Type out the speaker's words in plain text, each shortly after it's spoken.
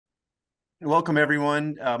Welcome,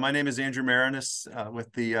 everyone. My name is Andrew Maraniss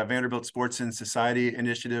with the Vanderbilt Sports and Society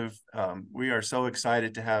Initiative. We are so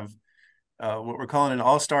excited to have what we're calling an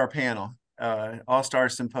all-star panel, all-star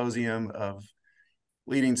symposium of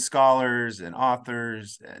leading scholars and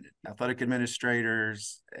authors and athletic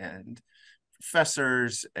administrators and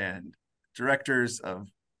professors and directors of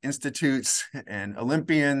institutes and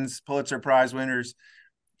Olympians, Pulitzer Prize winners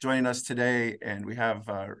joining us today. And we have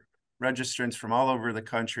registrants from all over the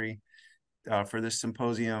country for this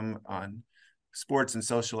symposium on sports and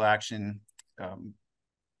social action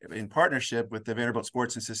in partnership with the Vanderbilt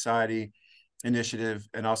Sports and Society Initiative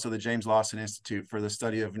and also the James Lawson Institute for the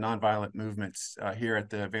study of nonviolent movements here at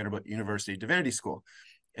the Vanderbilt University Divinity School.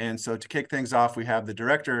 And so to kick things off, we have the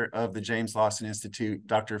director of the James Lawson Institute,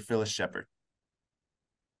 Dr. Phillis Sheppard.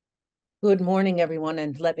 Good morning, everyone,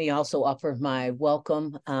 and let me also offer my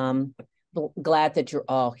welcome. Glad that you're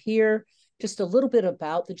all here. Just a little bit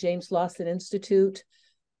about the James Lawson Institute.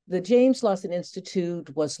 The James Lawson Institute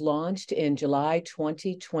was launched in July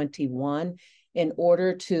 2021 in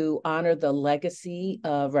order to honor the legacy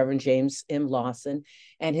of Reverend James M. Lawson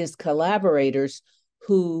and his collaborators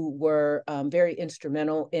who were very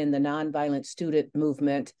instrumental in the nonviolent student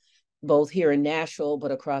movement, both here in Nashville,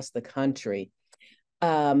 but across the country.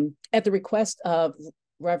 At the request of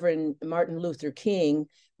Reverend Martin Luther King,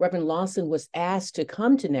 Reverend Lawson was asked to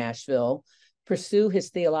come to Nashville, pursue his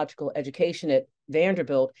theological education at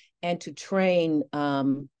Vanderbilt, and to train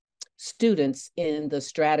students in the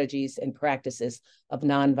strategies and practices of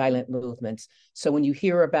nonviolent movements. So when you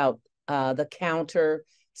hear about the counter,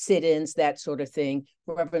 sit-ins, that sort of thing,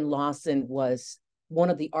 Reverend Lawson was one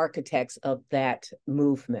of the architects of that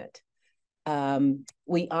movement.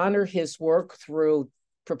 We honor his work through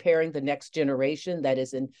preparing the next generation that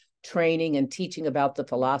is in training and teaching about the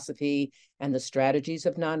philosophy and the strategies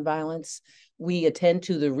of nonviolence. We attend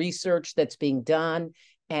to the research that's being done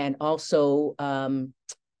and also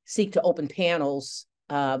seek to open panels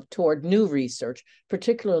toward new research,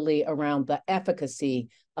 particularly around the efficacy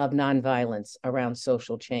of nonviolence around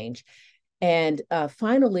social change. And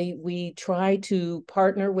finally, we try to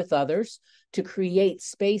partner with others to create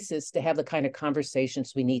spaces to have the kind of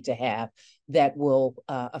conversations we need to have that will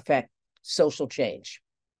affect social change.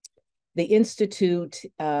 The Institute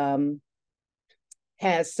has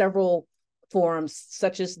several forums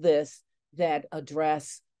such as this that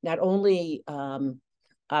address not only,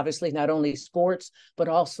 obviously, not only sports, but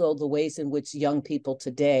also the ways in which young people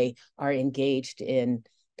today are engaged in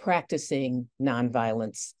practicing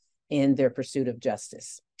nonviolence in their pursuit of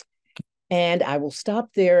justice. And I will stop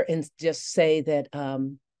there and just say that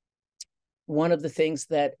one of the things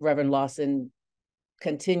that Reverend Lawson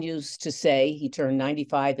continues to say, he turned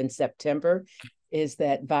 95 in September, is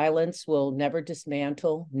that violence will never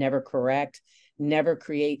dismantle, never correct, never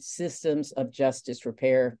create systems of justice,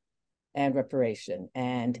 repair, and reparation.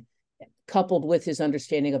 And coupled with his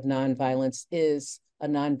understanding of nonviolence is a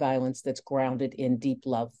nonviolence that's grounded in deep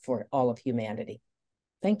love for all of humanity.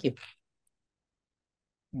 Thank you.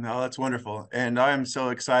 No, that's wonderful. And I'm so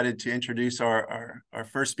excited to introduce our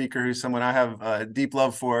first speaker, who's someone I have a deep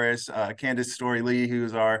love for, is Candice Storey Lee,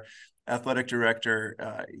 who's our athletic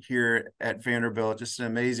director here at Vanderbilt. Just an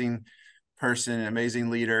amazing person, an amazing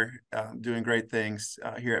leader, doing great things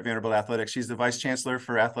here at Vanderbilt Athletics. She's the vice chancellor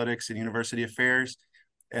for athletics and university affairs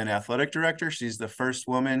and athletic director. She's the first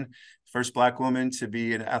Black woman to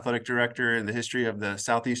be an athletic director in the history of the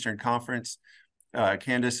Southeastern Conference.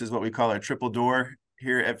 Candice is what we call a triple door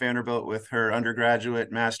here at Vanderbilt, with her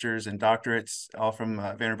undergraduate, master's, and doctorates, all from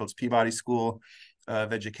Vanderbilt's Peabody School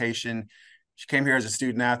of Education. She came here as a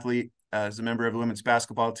student athlete, as a member of the women's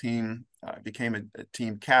basketball team, became a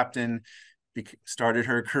team captain, started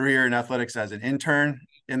her career in athletics as an intern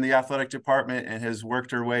in the athletic department, and has worked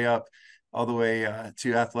her way up all the way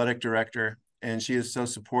to athletic director. And she is so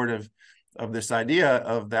supportive of this idea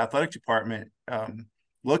of the athletic department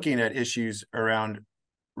looking at issues around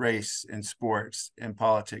race and sports and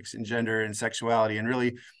politics and gender and sexuality, and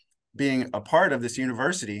really being a part of this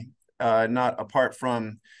university, not apart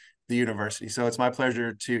from the university. So it's my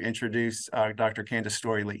pleasure to introduce Dr. Candice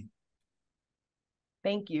Storey Lee.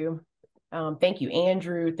 Thank you. Thank you,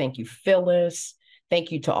 Andrew. Thank you, Phyllis.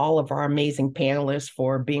 Thank you to all of our amazing panelists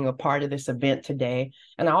for being a part of this event today.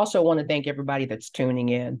 And I also want to thank everybody that's tuning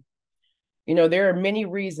in. You know, there are many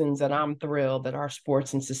reasons that I'm thrilled that our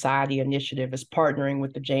Sports and Society Initiative is partnering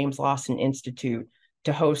with the James Lawson Institute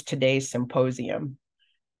to host today's symposium.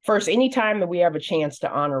 First, anytime that we have a chance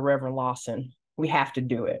to honor Reverend Lawson, we have to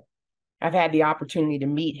do it. I've had the opportunity to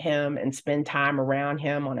meet him and spend time around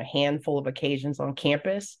him on a handful of occasions on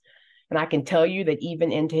campus. And I can tell you that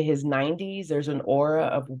even into his 90s, there's an aura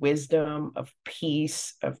of wisdom, of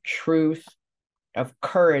peace, of truth, of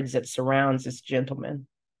courage that surrounds this gentleman.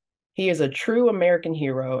 He is a true American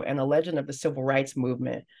hero and a legend of the civil rights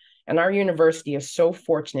movement. And our university is so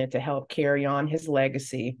fortunate to help carry on his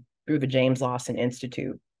legacy through the James Lawson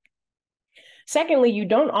Institute. Secondly, you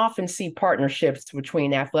don't often see partnerships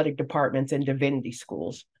between athletic departments and divinity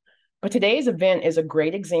schools. But today's event is a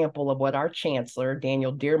great example of what our chancellor,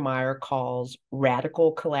 Daniel Dearmeyer, calls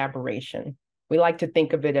radical collaboration. We like to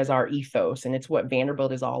think of it as our ethos, and it's what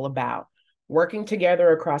Vanderbilt is all about. Working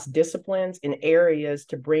together across disciplines and areas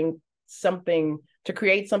to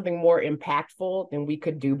create something more impactful than we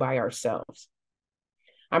could do by ourselves.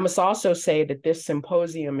 I must also say that this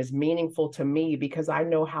symposium is meaningful to me because I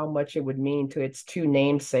know how much it would mean to its two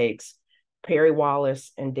namesakes, Perry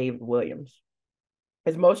Wallace and David Williams.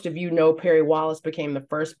 As most of you know, Perry Wallace became the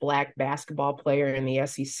first Black basketball player in the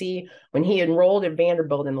SEC when he enrolled at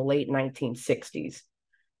Vanderbilt in the late 1960s.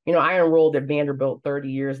 You know, I enrolled at Vanderbilt 30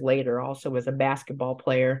 years later, also as a basketball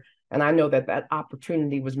player, and I know that that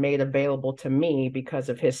opportunity was made available to me because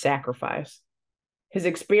of his sacrifice. His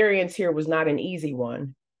experience here was not an easy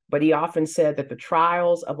one, but he often said that the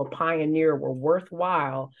trials of a pioneer were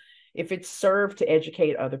worthwhile if it served to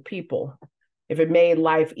educate other people, if it made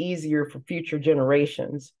life easier for future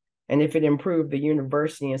generations, and if it improved the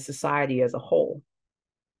university and society as a whole.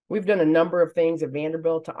 We've done a number of things at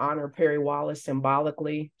Vanderbilt to honor Perry Wallace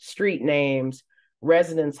symbolically: street names,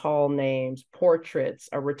 residence hall names, portraits,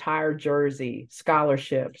 a retired jersey,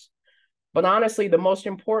 scholarships. But honestly, the most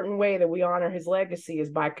important way that we honor his legacy is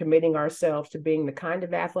by committing ourselves to being the kind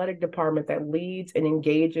of athletic department that leads and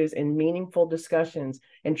engages in meaningful discussions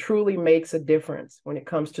and truly makes a difference when it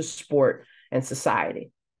comes to sport and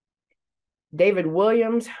society. David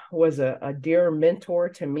Williams was a dear mentor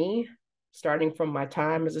to me, starting from my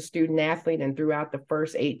time as a student athlete and throughout the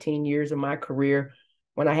first 18 years of my career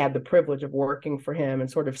when I had the privilege of working for him and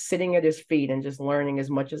sort of sitting at his feet and just learning as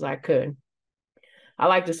much as I could. I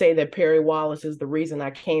like to say that Perry Wallace is the reason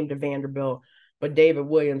I came to Vanderbilt, but David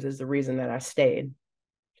Williams is the reason that I stayed.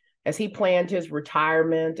 As he planned his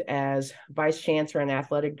retirement as vice chancellor and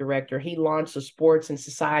athletic director, he launched the Sports and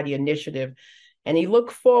Society Initiative, and he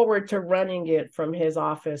looked forward to running it from his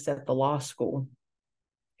office at the law school.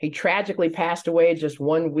 He tragically passed away just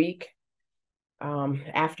 1 week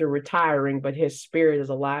after retiring, but his spirit is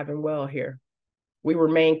alive and well here. We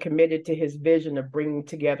remain committed to his vision of bringing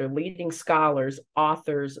together leading scholars,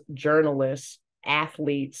 authors, journalists,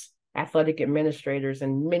 athletes, athletic administrators,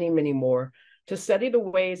 and many, many more to study the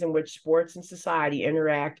ways in which sports and society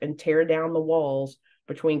interact and tear down the walls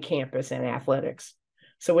between campus and athletics.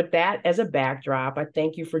 So with that as a backdrop, I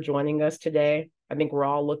thank you for joining us today. I think we're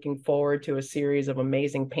all looking forward to a series of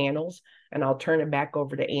amazing panels, and I'll turn it back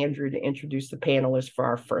over to Andrew to introduce the panelists for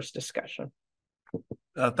our first discussion.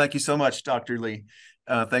 Thank you so much, Dr. Lee.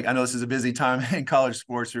 I know this is a busy time in college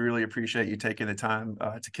sports. We really appreciate you taking the time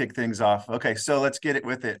to kick things off. Okay, so let's get it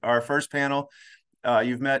with it. Our first panel,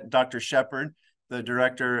 you've met Dr. Sheppard, the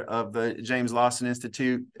director of the James Lawson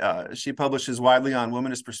Institute. She publishes widely on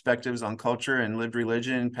womanist perspectives on culture and lived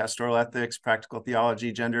religion, pastoral ethics, practical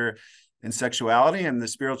theology, gender and sexuality, and the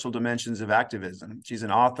spiritual dimensions of activism. She's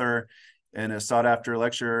an author and a sought-after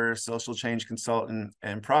lecturer, social change consultant,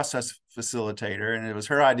 and process facilitator. And it was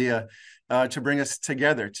her idea to bring us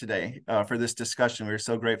together today for this discussion. We're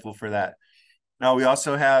so grateful for that. Now, we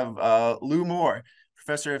also have Lou Moore,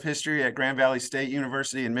 professor of history at Grand Valley State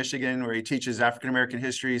University in Michigan, where he teaches African-American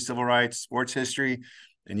history, civil rights, sports history,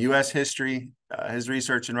 and U.S. history. His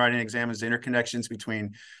research and writing examines the interconnections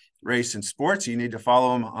between race and sports. You need to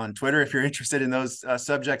follow him on Twitter if you're interested in those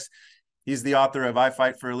subjects. He's the author of I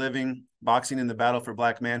Fight for a Living, Boxing in the Battle for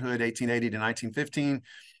Black Manhood, 1880 to 1915,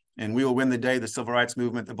 and We Will Win the Day, the Civil Rights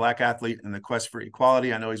Movement, the Black Athlete, and the Quest for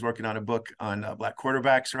Equality. I know he's working on a book on Black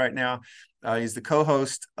quarterbacks right now. He's the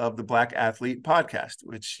co-host of the Black Athlete podcast,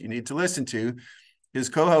 which you need to listen to. His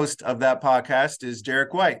co-host of that podcast is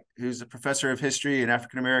Derrick White, who's a professor of history and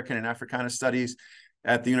African-American and Africana studies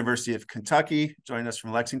at the University of Kentucky, joining us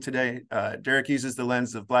from Lexington today. Derrick uses the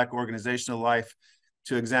lens of Black organizational life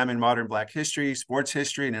to examine modern Black history, sports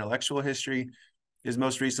history, and intellectual history. His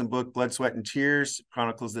most recent book, Blood, Sweat, and Tears,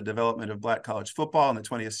 chronicles the development of Black college football in the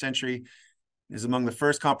 20th century. It is among the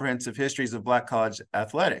first comprehensive histories of Black college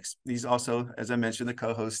athletics. He's also, as I mentioned, the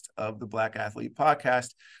co-host of the Black Athlete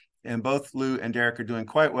podcast. And both Lou and Derrick are doing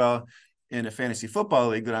quite well in a fantasy football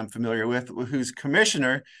league that I'm familiar with, whose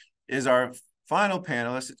commissioner is our final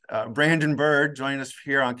panelist, Brandon Byrd, joining us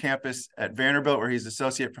here on campus at Vanderbilt, where he's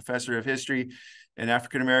associate professor of history and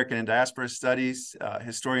African-American and diaspora studies,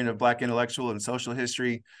 historian of Black intellectual and social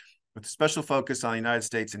history, with a special focus on the United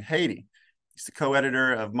States and Haiti. He's the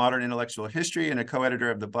co-editor of Modern Intellectual History and a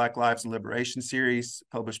co-editor of the Black Lives and Liberation series,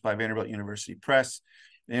 published by Vanderbilt University Press.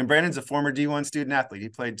 And Brandon's a former D1 student athlete. He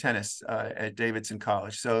played tennis at Davidson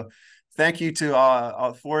College. So thank you to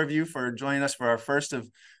all four of you for joining us for our first of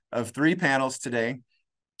three panels today.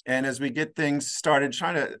 And as we get things started,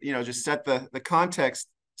 trying to just set the context,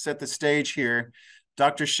 set the stage here,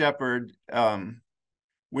 Dr. Sheppard,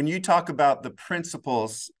 when you talk about the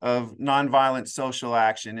principles of nonviolent social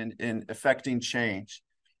action in affecting change,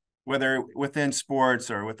 whether within sports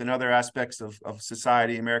or within other aspects of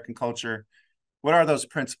society, American culture, what are those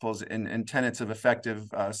principles and tenets of effective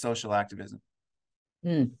social activism?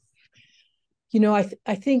 I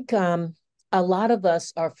think a lot of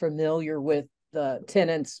us are familiar with the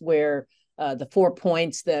tenets where the 4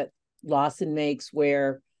 points that Lawson makes,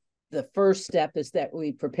 where the first step is that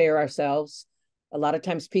we prepare ourselves. A lot of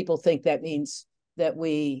times people think that means that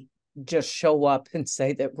we just show up and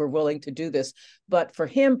say that we're willing to do this. But for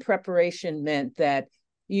him, preparation meant that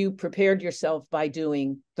you prepared yourself by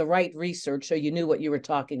doing the right research, so you knew what you were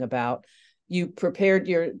talking about. You prepared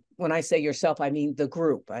when I say yourself, I mean the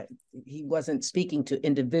group. He wasn't speaking to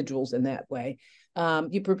individuals in that way.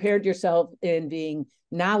 You prepared yourself in being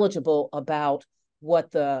knowledgeable about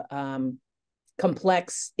what the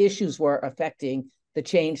complex issues were affecting the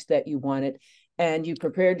change that you wanted. And you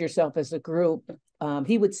prepared yourself as a group,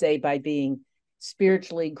 he would say, by being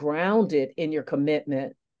spiritually grounded in your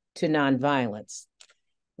commitment to nonviolence.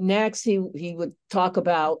 Next, he would talk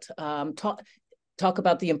about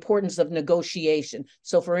the importance of negotiation.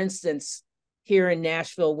 So, for instance, here in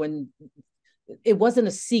Nashville, when it wasn't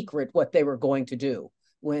a secret what they were going to do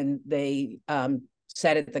when they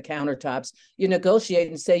sat at the countertops, you negotiate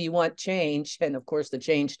and say you want change, and of course the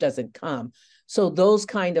change doesn't come. So those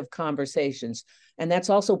kind of conversations. And that's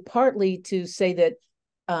also partly to say that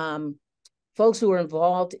folks who are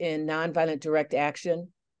involved in nonviolent direct action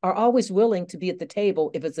are always willing to be at the table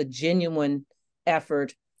if it's a genuine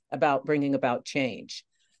effort about bringing about change.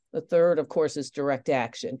 The third, of course, is direct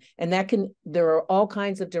action. And there are all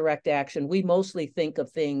kinds of direct action. We mostly think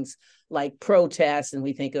of things like protests, and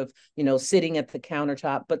we think of, sitting at the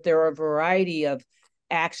countertop, but there are a variety of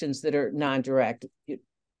actions that are non-direct.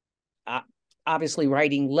 Obviously,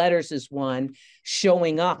 writing letters is one,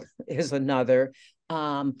 showing up is another,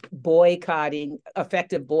 boycotting,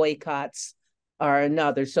 effective boycotts are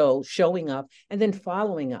another. So showing up and then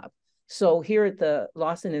following up. So here at the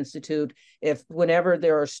Lawson Institute, whenever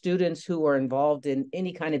there are students who are involved in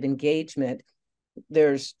any kind of engagement,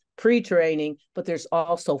 there's pre-training, but there's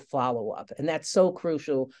also follow-up. And that's so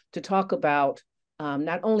crucial to talk about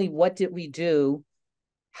not only what did we do,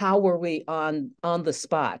 how were we on the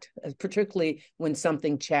spot, particularly when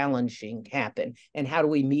something challenging happened, and how do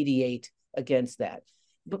we mediate against that?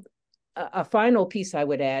 But a final piece I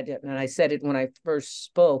would add, and I said it when I first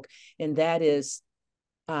spoke, and that is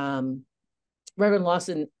Reverend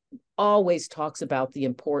Lawson always talks about the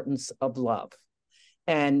importance of love,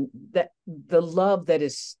 and that the love that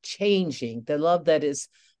is changing, the love that is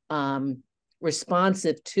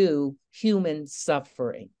responsive to human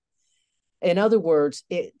suffering. In other words,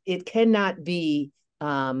 it cannot be,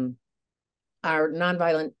 our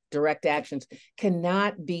nonviolent direct actions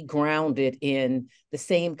cannot be grounded in the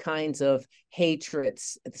same kinds of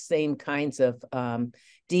hatreds, the same kinds of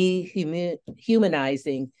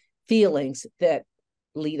dehumanizing feelings that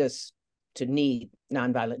lead us to need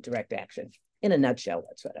nonviolent direct action. In a nutshell,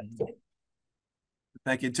 that's what I'm saying.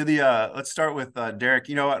 Thank you. Let's start with Derrick.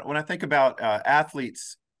 When I think about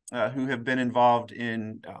athletes who have been involved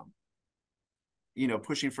in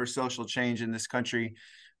pushing for social change in this country,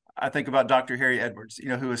 I think about Dr. Harry Edwards,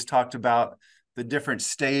 who has talked about the different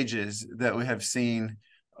stages that we have seen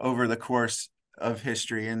over the course of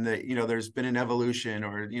history, and that, there's been an evolution,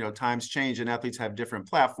 or, times change and athletes have different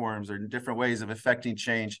platforms or different ways of affecting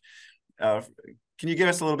change. Can you give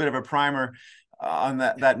us a little bit of a primer on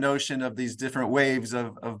that notion of these different waves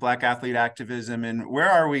of Black athlete activism, and where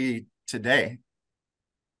are we today?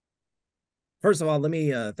 First of all, let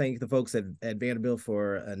me thank the folks at Vanderbilt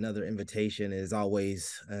for another invitation. It is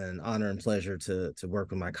always an honor and pleasure to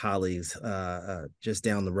work with my colleagues just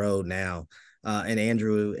down the road now. And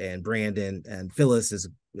Andrew and Brandon and Phillis,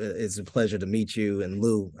 it's a pleasure to meet you. And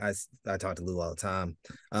Lou, I talk to Lou all the time.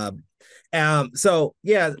 So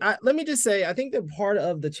yeah, let me just say, I think that part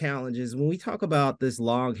of the challenge is when we talk about this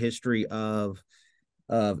long history of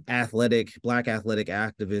Black athletic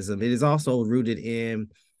activism, it is also rooted in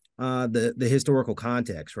the historical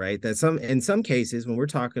context, right? That in some cases, when we're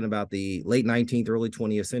talking about the late 19th, early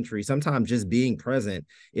 20th century, sometimes just being present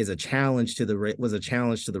is a challenge to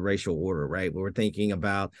the racial order, right? When we're thinking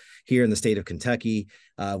about here in the state of Kentucky,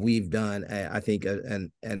 we've done, I think,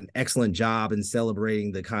 an excellent job in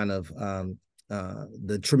celebrating the kind of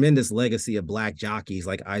the tremendous legacy of Black jockeys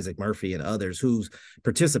like Isaac Murphy and others whose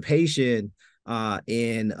participation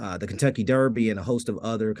in the Kentucky Derby and a host of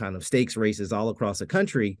other kind of stakes races all across the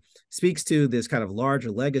country speaks to this kind of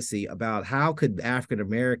larger legacy about how could African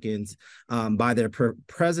Americans, by their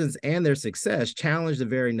presence and their success, challenge the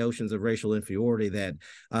very notions of racial inferiority that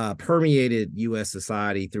permeated U.S.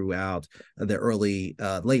 society throughout the late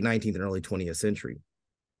 19th and early 20th century.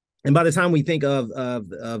 And by the time we think of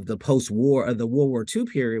the post-war, of the World War II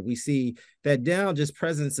period, we see that now just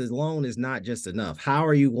presence alone is not just enough. How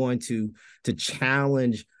are you going to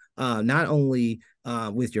challenge not only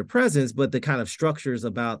with your presence, but the kind of structures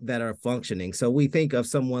about that are functioning? So we think of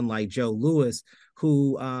someone like Joe Louis,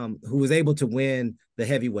 who was able to win the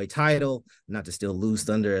heavyweight title, not to steal Lou's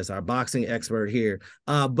thunder as our boxing expert here,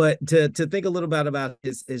 but to think a little bit about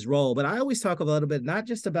his role. But I always talk a little bit, not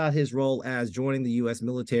just about his role as joining the U.S.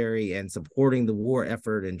 military and supporting the war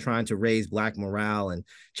effort and trying to raise Black morale and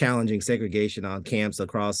challenging segregation on camps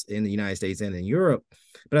across in the United States and in Europe.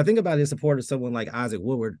 But I think about his support of someone like Isaac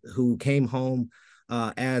Woodward, who came home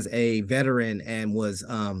as a veteran and was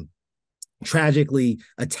tragically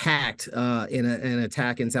attacked in an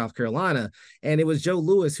attack in South Carolina. And it was Joe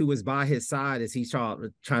Louis who was by his side as he's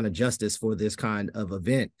trying to justice for this kind of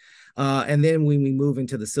event. And then when we move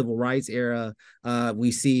into the civil rights era,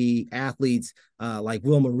 we see athletes like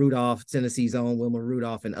Wilma Rudolph, Tennessee's own Wilma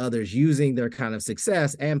Rudolph, and others using their kind of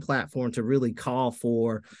success and platform to really call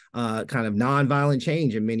for kind of nonviolent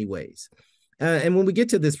change in many ways. And when we get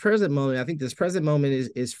to this present moment, I think this present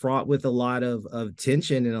moment is fraught with a lot of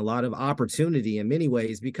tension and a lot of opportunity in many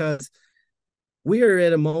ways, because we are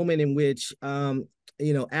at a moment in which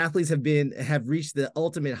athletes have reached the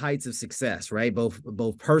ultimate heights of success, right?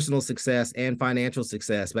 Both personal success and financial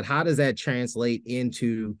success. But how does that translate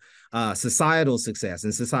into societal success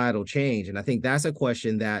and societal change? And I think that's a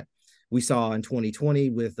question that we saw in 2020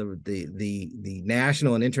 with the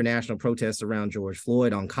national and international protests around George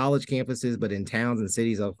Floyd on college campuses, but in towns and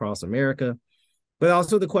cities across America. But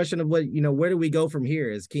also the question of where do we go from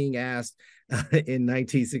here? As King asked in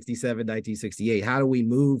 1967, 1968, how do we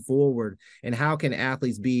move forward? And how can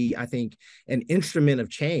athletes be, I think, an instrument of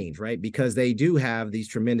change, right? Because they do have these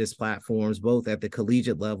tremendous platforms, both at the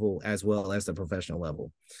collegiate level as well as the professional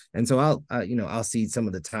level. And so I'll cede some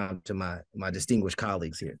of the time to my distinguished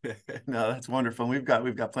colleagues here. No, that's wonderful. We've got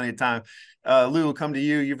plenty of time. Lou, we'll come to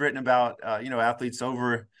you. You've written about, athletes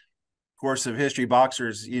over course of history,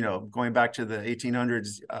 boxers, going back to the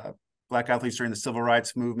 1800s, Black athletes during the civil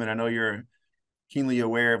rights movement. I know you're keenly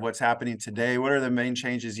aware of what's happening today. What are the main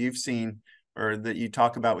changes you've seen or that you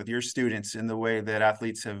talk about with your students in the way that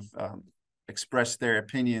athletes have expressed their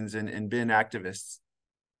opinions and been activists?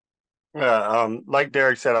 Yeah, like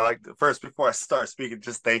Derrick said, first, before I start speaking,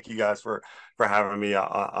 just thank you guys for having me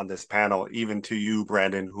on this panel, even to you,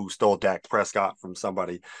 Brandon, who stole Dak Prescott from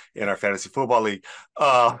somebody in our fantasy football league.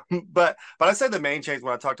 But I say the main change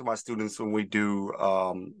when I talk to my students when we do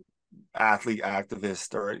athlete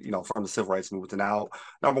activist or from the civil rights movement to now,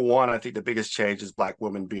 number one, I think the biggest change is Black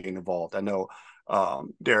women being involved. I know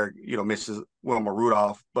Derrick, mentions Wilma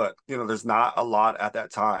Rudolph, but there's not a lot at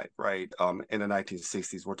that time, right? In the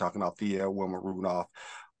 1960s, we're talking about Thea, Wilma Rudolph,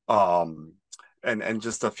 and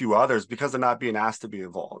just a few others, because they're not being asked to be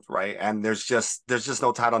involved, right? And there's just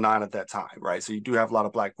no Title IX at that time, right? So you do have a lot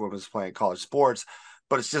of Black women playing college sports,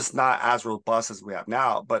 but it's just not as robust as we have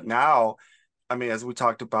now. But now, I mean, as we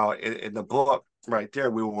talked about in the book, right there,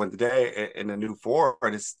 we will win the day in the new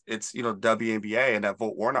forward. It's WNBA and that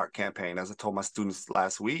Vote Warnock campaign, as I told my students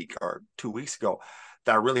last week or 2 weeks ago,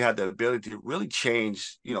 that really had the ability to really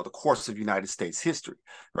change, the course of United States history,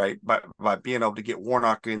 right? By being able to get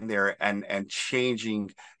Warnock in there and changing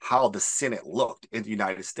how the Senate looked in the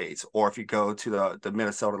United States. Or if you go to the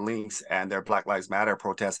Minnesota Lynx and their Black Lives Matter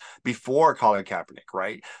protests before Colin Kaepernick,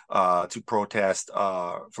 right? To protest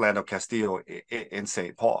Philando Castillo in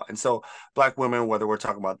St. Paul. And so Black women, whether we're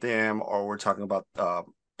talking about them or we're talking about,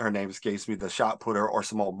 her name escapes me, the shot putter, or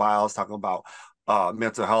Simone Biles, talking about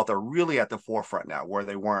mental health, are really at the forefront now where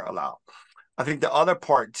they weren't allowed. I think the other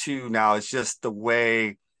part too now is just the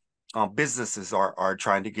way businesses are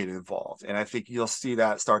trying to get involved. And I think you'll see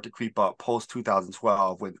that start to creep up post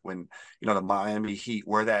 2012 when the Miami Heat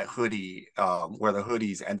wear that hoodie, wear the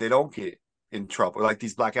hoodies, and they don't get in trouble, like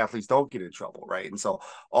these Black athletes don't get in trouble, right? And so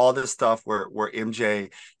all this stuff where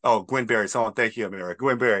MJ, oh, Gwen Berry, someone, thank you, Amira,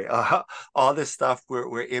 Gwen Berry, all this stuff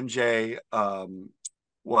where MJ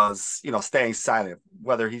was, you know, staying silent,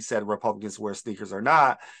 whether he said Republicans wear sneakers or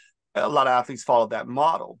not. A lot of athletes followed that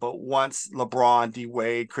model. But once LeBron, D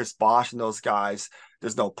Wade, Chris Bosh, and those guys,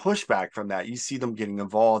 there's no pushback from that. You see them getting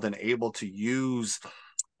involved and able to use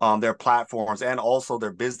their platforms and also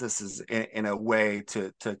their businesses in a way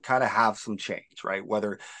to kind of have some change, right?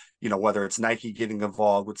 Whether it's Nike getting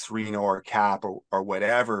involved with Serena or Cap or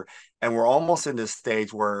whatever. And we're almost in this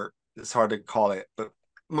stage where it's hard to call it, but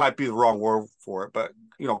might be the wrong word for it, but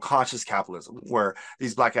conscious capitalism, where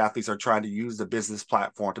these Black athletes are trying to use the business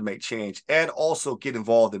platform to make change and also get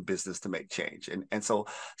involved in business to make change. And so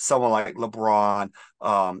someone like LeBron,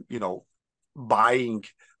 buying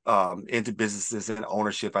into businesses and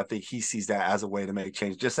ownership, I think he sees that as a way to make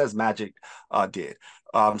change, just as Magic did.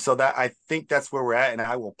 So that, I think that's where we're at, and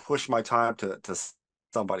I will push my time to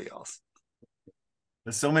somebody else.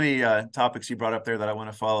 There's so many topics you brought up there that I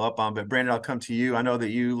want to follow up on, but Brandon, I'll come to you. I know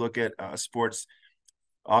that you look at sports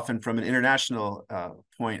often from an international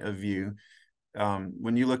point of view.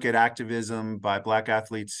 When you look at activism by Black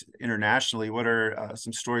athletes internationally, what are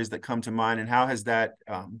some stories that come to mind, and how has that,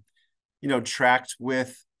 tracked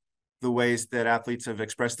with the ways that athletes have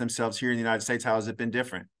expressed themselves here in the United States? How has it been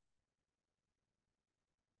different?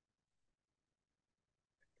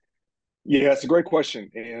 Yeah, it's a great question.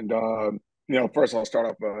 And, first I'll start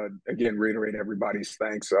off, again, reiterate everybody's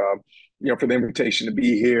thanks, for the invitation to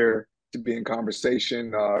be here, to be in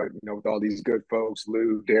conversation, with all these good folks,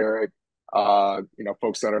 Lou, Derrick,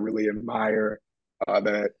 folks that I really admire,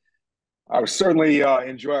 that I would certainly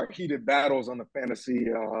enjoy our heated battles on the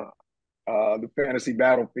fantasy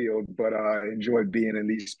battlefield, but I enjoyed being in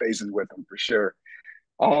these spaces with them for sure.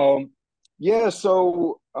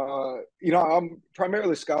 So I'm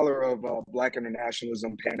primarily a scholar of Black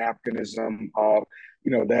internationalism, Pan-Africanism.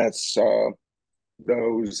 That's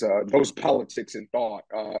those politics and thought.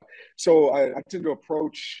 So I tend to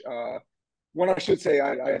approach. When I should say,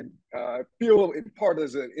 I feel in part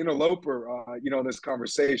as an interloper, in this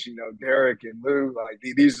conversation. Derrick and Lou, like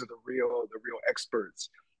these are the real experts,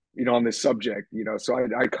 on this subject. So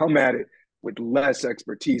I come at it with less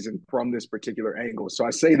expertise and from this particular angle. So I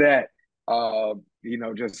say that,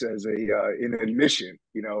 just as an admission,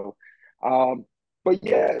 but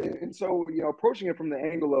yeah, and so, approaching it from the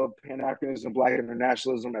angle of Pan-Africanism, Black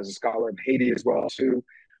internationalism, as a scholar of Haiti as well too,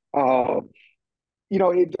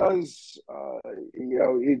 it does,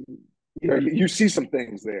 you see some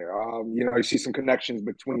things there. You see some connections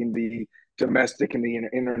between the domestic and the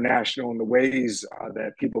international, and the ways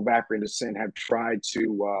that people of African descent have tried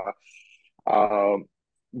to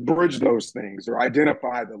bridge those things or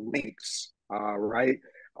identify the links, right?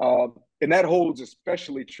 And that holds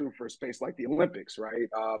especially true for a space like the Olympics, right?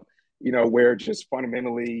 Where just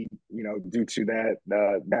fundamentally, due to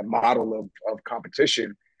that model of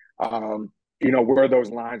competition, where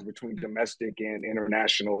those lines between domestic and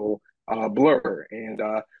international blur, and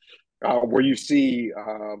where you see,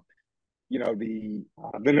 the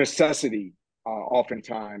necessity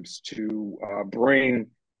oftentimes to bring,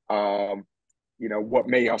 what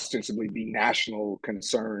may ostensibly be national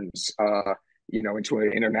concerns, into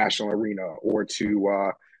an international arena, or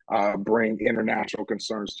to bring international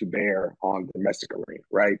concerns to bear on the domestic arena,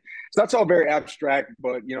 right? So that's all very abstract,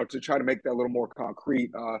 but, to try to make that a little more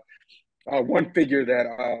concrete, one figure that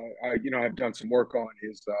I've done some work on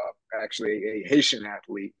is actually a Haitian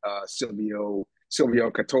athlete, Silvio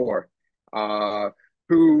Couture,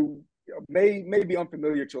 who may be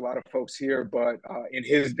unfamiliar to a lot of folks here, but in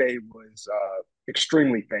his day was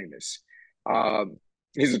extremely famous.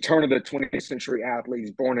 He's a turn of the 20th century athlete.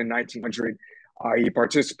 He's born in 1900. He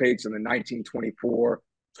participates in the 1924,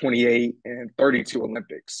 28, and 32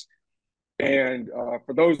 Olympics. And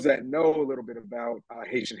for those that know a little bit about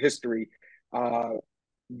Haitian history,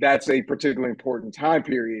 that's a particularly important time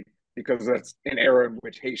period, because that's an era in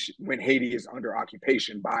which when Haiti is under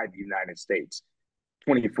occupation by the United States,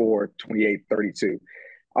 24, 28, 32.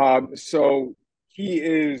 So he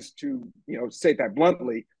is, to state that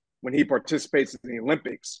bluntly, when he participates in the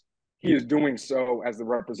Olympics, he is doing so as the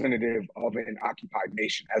representative of an occupied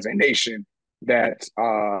nation, as a nation that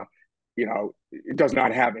it does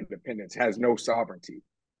not have independence, has no sovereignty,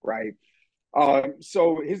 right?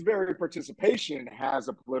 So his very participation has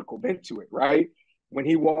a political bent to it, right? When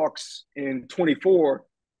he walks in 24,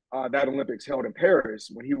 that Olympics held in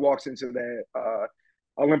Paris, when he walks into that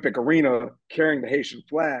Olympic arena carrying the Haitian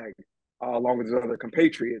flag, along with his other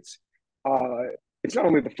compatriots, it's not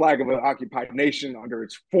only the flag of an occupied nation under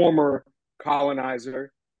its former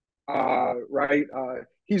colonizer, right?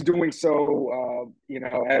 He's doing so,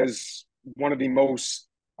 as one of the most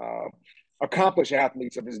accomplished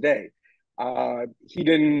athletes of his day. He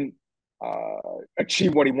didn't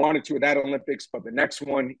achieve what he wanted to at that Olympics, but the next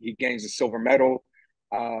one, he gains a silver medal,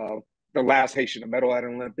 the last Haitian to medal at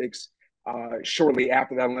Olympics. Shortly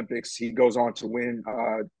after that Olympics, he goes on to win,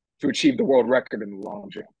 to achieve the world record in the long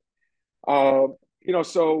jump.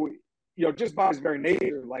 So, just by his very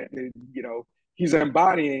nature, he's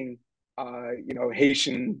embodying,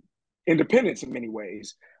 Haitian independence in many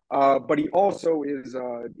ways. But he also is,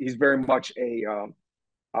 he's very much a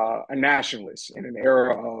nationalist in an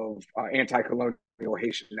era of anti-colonial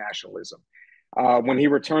Haitian nationalism. When he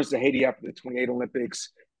returns to Haiti after the 28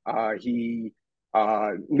 Olympics, he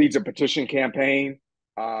leads a petition campaign,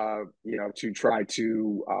 to try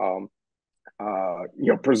to,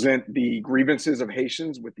 present the grievances of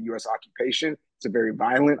Haitians with the U.S. occupation. It's a very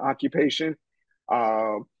violent occupation.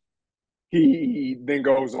 He then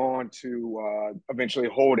goes on to eventually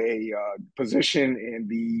hold a position in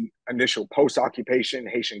the initial post-occupation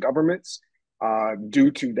Haitian governments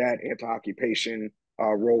due to that anti-occupation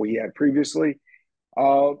role he had previously.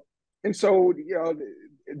 And so,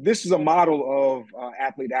 this is a model of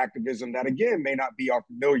athlete activism that, again, may not be our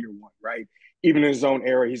familiar one, right? Even in his own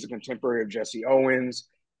era, he's a contemporary of Jesse Owens.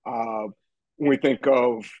 When we think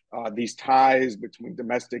of these ties between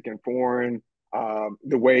domestic and foreign,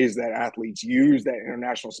 the ways that athletes use that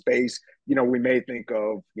international space, we may think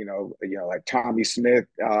of, like Tommy Smith,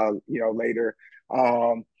 later.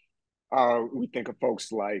 We think of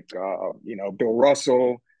folks like, Bill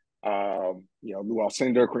Russell, Lou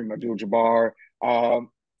Alcindor, Kareem Abdul-Jabbar.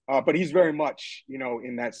 But he's very much,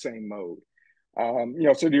 in that same mode.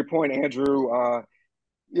 So to your point, Andrew,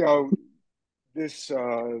 this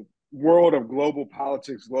world of global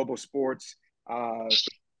politics, global sports, I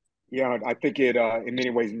think it in many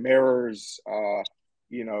ways mirrors, the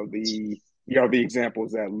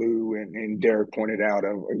examples that Lou and Derrick pointed out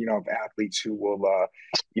of athletes who will,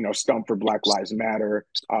 stump for Black Lives Matter.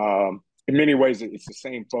 In many ways, it's the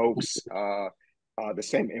same folks, the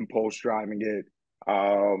same impulse driving it.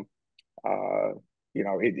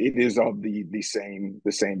 It is of the same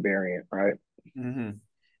variant, right? Mm-hmm.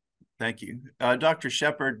 Thank you. Dr.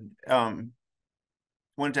 Sheppard,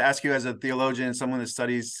 wanted to ask you, as a theologian, someone that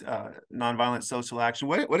studies nonviolent social action,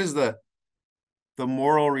 what is the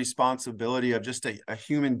moral responsibility of just a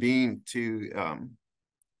human being to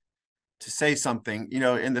say something,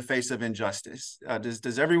 in the face of injustice?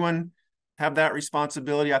 Does everyone have that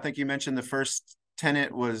responsibility? I think you mentioned the first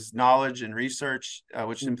tenet was knowledge and research,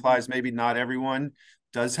 which implies maybe not everyone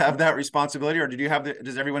does have that responsibility, or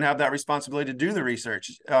does everyone have that responsibility to do the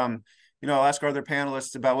research? I'll ask our other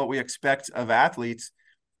panelists about what we expect of athletes,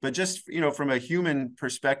 but just, from a human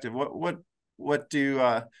perspective, what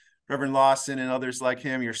do Reverend Lawson and others like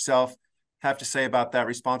him, yourself, have to say about that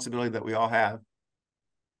responsibility that we all have?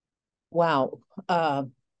 Wow.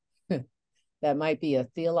 That might be a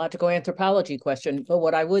theological anthropology question, but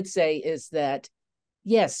what I would say is that,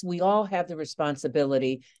 yes, we all have the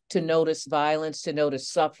responsibility to notice violence, to notice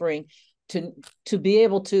suffering, to be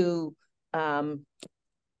able to know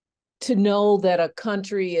that a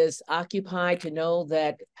country is occupied, to know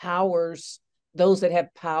that those that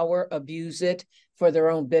have power abuse it for their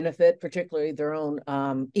own benefit, particularly their own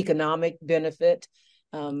economic benefit.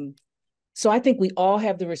 So I think we all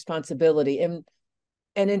have the responsibility. And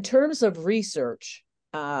in terms of research,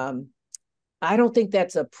 I don't think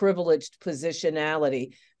that's a privileged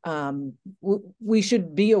positionality. We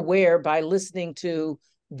should be aware, by listening to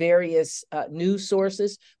various news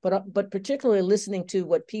sources, but particularly listening to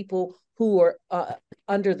what people who are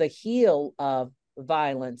under the heel of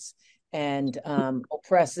violence and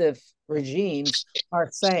oppressive regimes are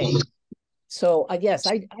saying. So yes,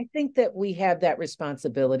 I think that we have that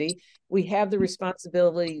responsibility. We have the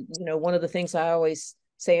responsibility, one of the things I always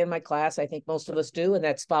say in my class, I think most of us do, and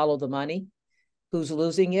that's follow the money. Who's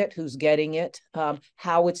losing it, who's getting it,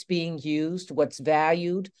 how it's being used, what's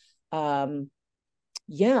valued. I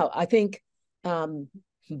think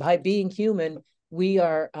by being human, we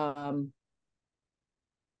are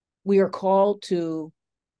called to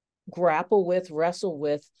wrestle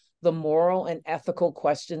with the moral and ethical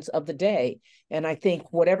questions of the day. And I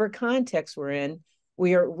think whatever context we're in,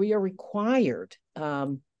 we are required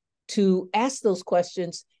to ask those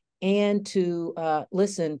questions and to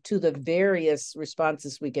listen to the various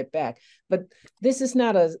responses we get back. But this is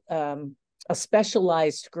not a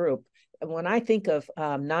specialized group. When I think of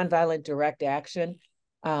nonviolent direct action,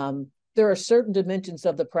 there are certain dimensions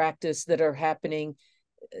of the practice that are happening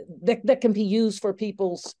that can be used for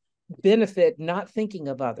people's benefit, not thinking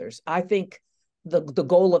of others. I think the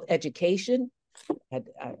goal of education.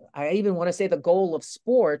 I even want to say the goal of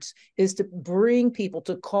sports is to bring people,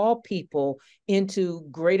 to call people into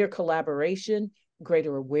greater collaboration,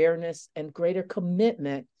 greater awareness, and greater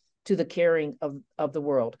commitment to the caring of the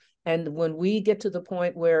world. And when we get to the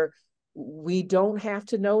point where we don't have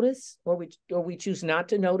to notice, or we choose not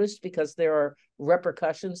to notice because there are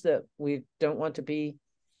repercussions that we don't want to be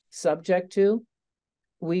subject to,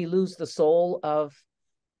 we lose the soul of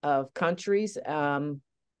countries.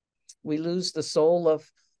 We lose the soul of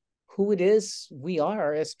who it is we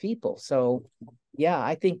are as people. So yeah,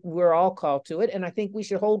 I think we're all called to it. And I think we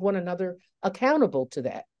should hold one another accountable to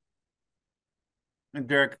that. And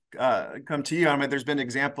Derrick, come to you. I mean, there's been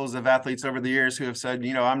examples of athletes over the years who have said,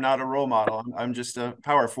 you know, I'm not a role model. I'm just a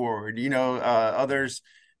power forward. You know, others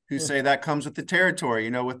who say that comes with the territory,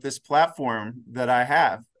 you know, with this platform that I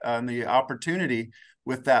have, and the opportunity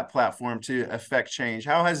with that platform to affect change.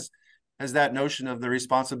 How has that notion of the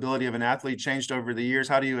responsibility of an athlete changed over the years?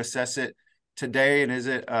 How do you assess it today? And is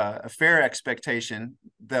it a fair expectation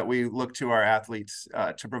that we look to our athletes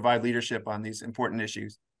to provide leadership on these important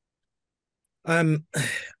issues? I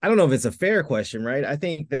don't know if it's a fair question, right? I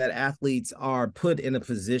think that athletes are put in a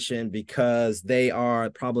position because they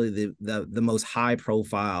are probably the most high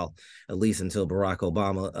profile, at least until Barack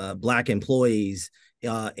Obama, Black employees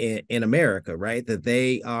in America, right? That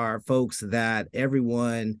they are folks that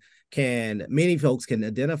many folks can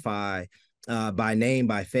identify by name,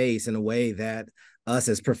 by face, in a way that us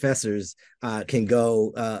as professors can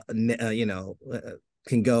go,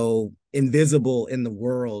 can go invisible in the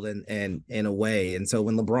world and in a way. And so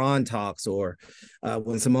when LeBron talks, or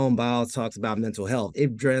when Simone Biles talks about mental health,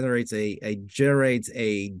 it generates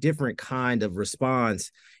a different kind of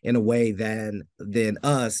response in a way than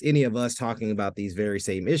any of us talking about these very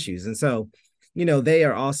same issues. And so, you know, they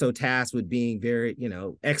are also tasked with being very, you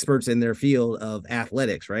know, experts in their field of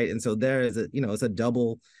athletics, right? And so there is it's a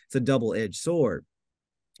double-edged sword.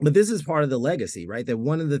 But this is part of the legacy, right? That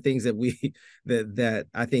one of the things that that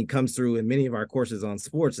I think comes through in many of our courses on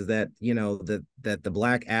sports is that, you know, that the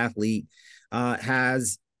Black athlete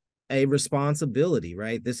has a responsibility,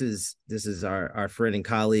 right? This is our friend and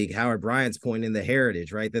colleague Howard Bryant's point in The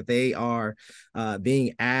Heritage, right? That they are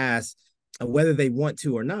being asked, whether they want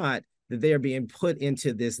to or not, that they are being put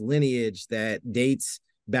into this lineage that dates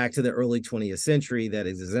back to the early 20th century, that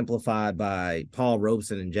is exemplified by Paul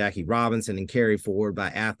Robeson and Jackie Robinson and carried forward by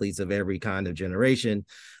athletes of every kind of generation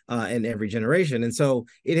and every generation. And so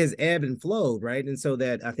it has ebbed and flowed, right? And so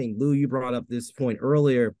that, I think, Lou, you brought up this point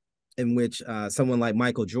earlier, in which someone like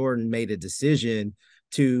Michael Jordan made a decision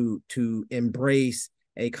to embrace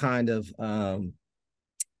a kind of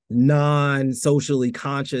non-socially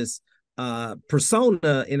conscious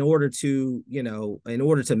persona in order to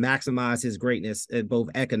maximize his greatness, both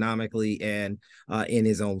economically and in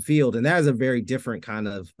his own field. And that is a very different kind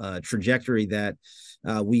of trajectory that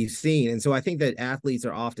we've seen. And so I think that athletes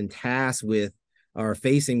are often tasked with, or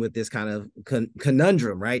facing with, this kind of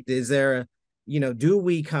conundrum, right? Is there, do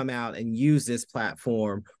we come out and use this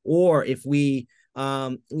platform, or if we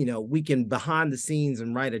we can behind the scenes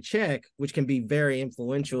and write a check, which can be very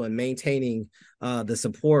influential in maintaining the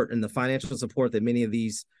support and the financial support that many of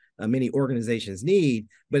these many organizations need,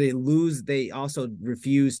 but they also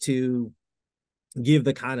refuse to give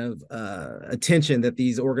the kind of attention that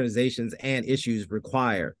these organizations and issues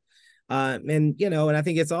require. And I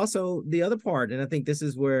think it's also the other part. And I think this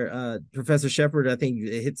is where Professor Sheppard, I think,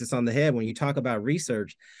 hits us on the head when you talk about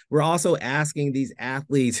research. We're also asking these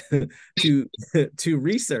athletes to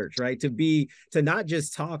research, right? To not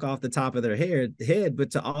just talk off the top of their head,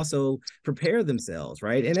 but to also prepare themselves,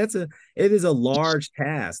 right? And it is a large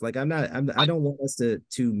task. Like I don't want us to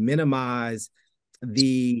minimize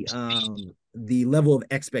the level of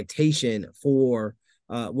expectation for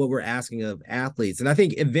what we're asking of athletes. And I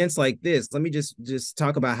think events like this, let me just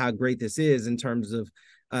talk about how great this is in terms of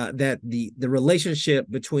that the relationship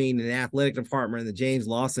between an athletic department and the James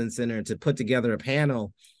Lawson Center to put together a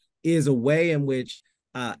panel is a way in which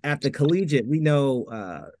at the collegiate, we know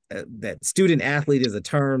that student athlete is a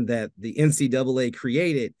term that the NCAA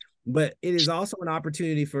created, but it is also an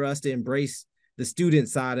opportunity for us to embrace the student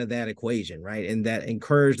side of that equation, right? And that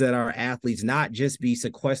encourage that our athletes not just be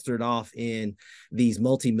sequestered off in these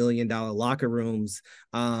multi-million-dollar locker rooms,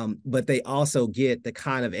 but they also get the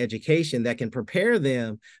kind of education that can prepare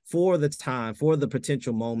them for the time, for the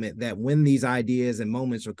potential moment, that when these ideas and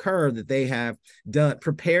moments occur, that they have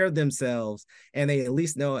prepared themselves, and they at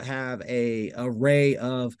least have a array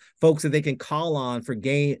of folks that they can call on for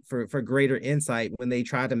greater insight when they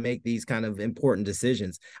try to make these kind of important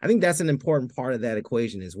decisions. I think that's an important part of that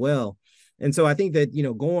equation as well. And so I think that,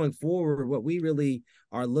 going forward, what we really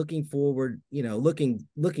are looking forward,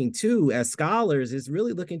 looking to as scholars is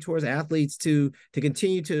really looking towards athletes to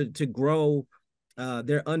continue to grow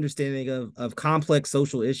their understanding of complex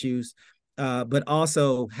social issues, but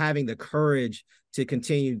also having the courage to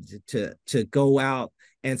continue to go out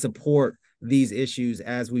and support these issues,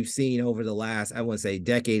 as we've seen over the last, I want to say,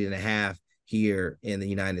 decade and a half here in the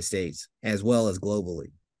United States, as well as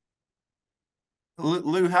globally.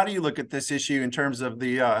 Lou, how do you look at this issue in terms of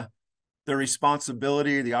the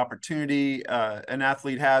responsibility, the opportunity an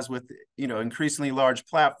athlete has with, increasingly large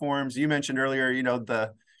platforms? You mentioned earlier,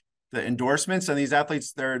 the endorsements, and these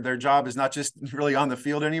athletes, their job is not just really on the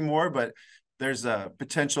field anymore, but there's a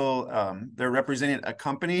potential, they're representing a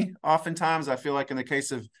company. Oftentimes, I feel like in the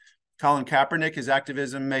case of Colin Kaepernick, his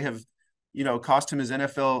activism may have, cost him his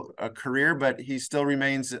NFL career, but he still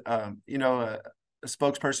remains, a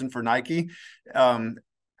spokesperson for Nike.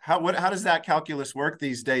 How does that calculus work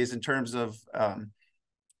these days in terms of, how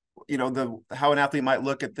an athlete might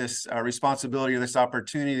look at this responsibility or this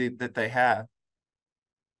opportunity that they have?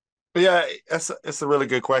 Yeah, it's a really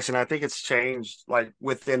good question. I think it's changed like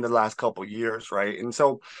within the last couple of years, right? And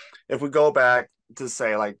so if we go back to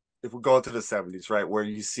say, like, if we go to the 70s, right, where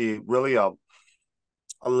you see really a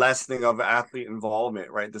lessening of athlete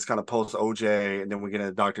involvement, right? This kind of post OJ, and then we get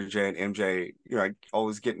into Dr. J and MJ,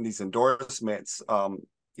 always getting these endorsements.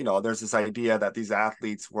 There's this idea that these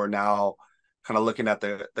athletes were now kind of looking at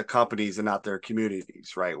the companies and not their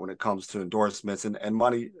communities, right? When it comes to endorsements and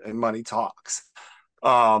money talks.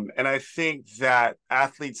 And I think that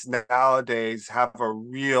athletes nowadays have a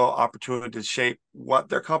real opportunity to shape what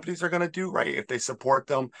their companies are going to do, right? If they support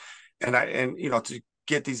them, and to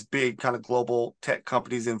get these big kind of global tech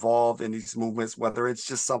companies involved in these movements, whether it's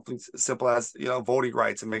just something simple as, voting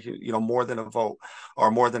rights and making, more than a vote or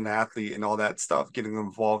more than an athlete and all that stuff, getting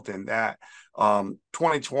involved in that.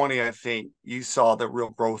 2020, I think you saw the real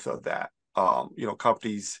growth of that,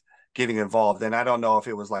 companies getting involved. And I don't know if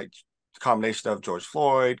it was like combination of George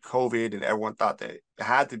Floyd, COVID, and everyone thought they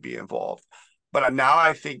had to be involved. But now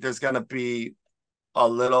I think there's going to be a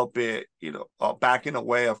little bit, backing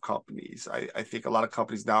away of companies. I think a lot of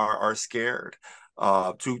companies now are scared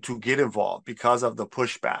to get involved because of the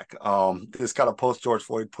pushback, this kind of post-George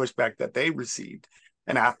Floyd pushback that they received.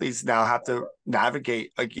 And athletes now have to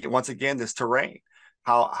navigate, once again, this terrain.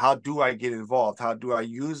 How do I get involved? How do I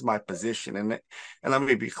use my position? And let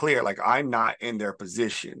me be clear, like, I'm not in their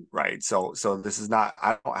position, right? So this is not,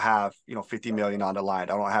 I don't have, 50 million on the line.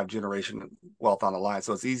 I don't have generational wealth on the line.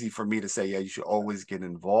 So it's easy for me to say, yeah, you should always get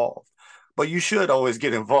involved. But you should always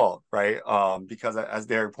get involved, right? Because as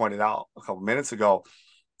Derrick pointed out a couple minutes ago,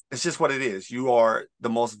 it's just what it is. You are the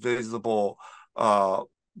most visible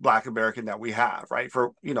Black American that we have, right?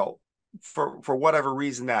 For whatever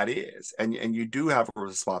reason that is, and you do have a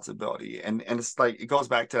responsibility, and it's like, it goes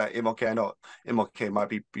back to that MLK. I know MLK might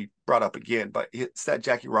be brought up again, but it's that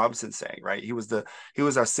Jackie Robinson saying, right? He was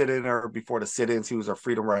our sit-inner before the sit-ins. He was our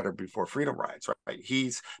freedom rider before freedom rides, right?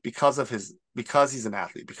 Because he's an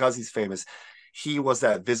athlete, because he's famous, he was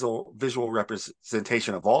that visual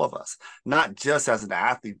representation of all of us, not just as an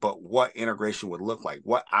athlete, but what integration would look like,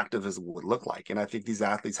 what activism would look like. And I think these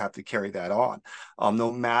athletes have to carry that on, no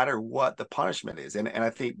matter what the punishment is. And I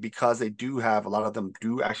think because they do have, a lot of them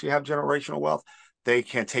do actually have generational wealth, they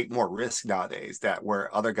can take more risk nowadays, that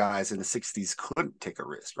where other guys in the 60s couldn't take a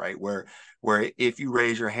risk, right? Where if you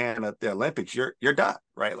raise your hand at the Olympics, you're done,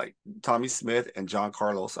 right? Like Tommy Smith and John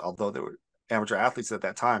Carlos, although they were amateur athletes at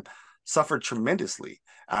that time, suffered tremendously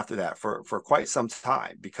after that for quite some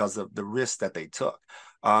time because of the risks that they took.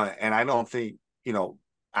 And I don't think,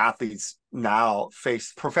 athletes now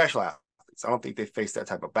face, professional athletes, I don't think they face that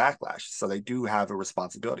type of backlash. So they do have a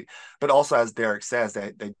responsibility. But also, as Derrick says,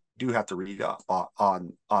 they do have to read up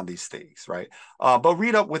on these things, right? But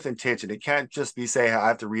read up with intention. It can't just be say, I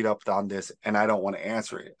have to read up on this and I don't want to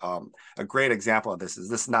answer it. A great example of this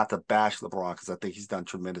is not to bash LeBron, because I think he's done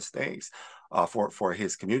tremendous things for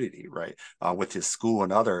his community, right? With his school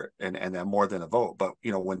and then more than a vote. But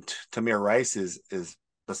when Tamir Rice is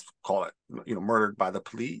let's call it, murdered by the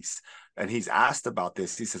police, and he's asked about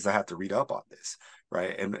this, he says, I have to read up on this,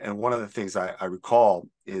 right? And one of the things I recall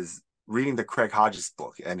is reading the Craig Hodges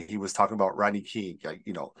book, and he was talking about Rodney King,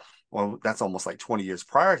 well, that's almost like 20 years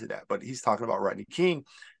prior to that, but he's talking about Rodney King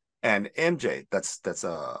and MJ, that's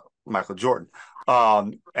Michael Jordan.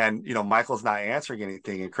 And Michael's not answering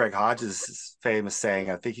anything, and Craig Hodges' famous saying,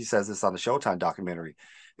 I think he says this on the Showtime documentary,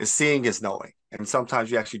 is seeing is knowing. And sometimes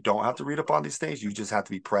you actually don't have to read up on these things. You just have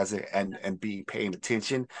to be present and be paying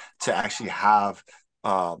attention to actually have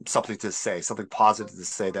something to say, something positive to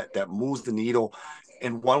say that moves the needle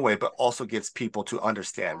in one way, but also gets people to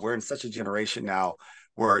understand. We're in such a generation now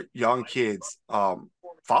where young kids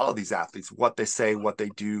follow these athletes, what they say, what they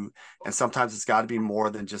do. And sometimes it's got to be more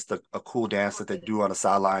than just a cool dance that they do on the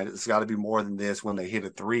sideline. It's got to be more than this when they hit a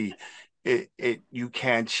three. You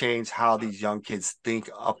can change how these young kids think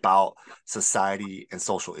about society and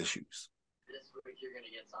social issues.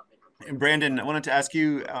 And Brandon, I wanted to ask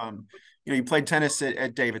you, you played tennis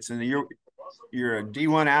at Davidson. You're a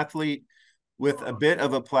D1 athlete with a bit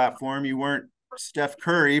of a platform. You weren't Steph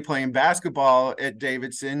Curry playing basketball at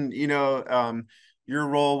Davidson. Your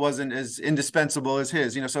role wasn't as indispensable as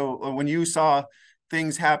his. So when you saw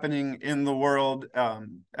things happening in the world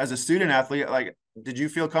as a student athlete, like, did you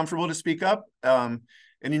feel comfortable to speak up? And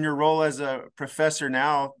in your role as a professor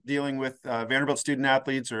now, dealing with Vanderbilt student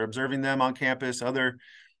athletes or observing them on campus, other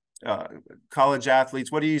college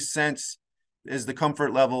athletes, what do you sense is the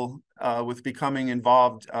comfort level with becoming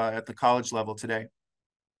involved at the college level today?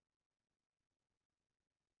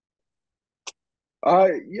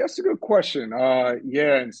 That's a good question.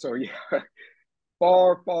 And so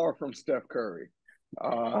far from Steph Curry.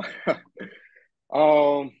 So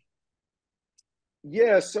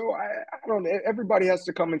I don't know. Everybody has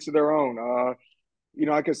to come into their own.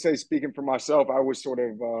 I could say, speaking for myself, I was sort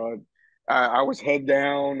of I was head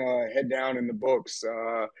down in the books.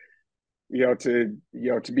 To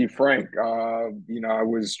be frank, I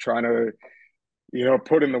was trying to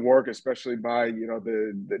put in the work, especially by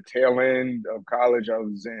the tail end of college. I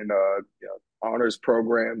was in honors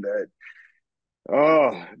program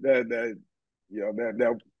that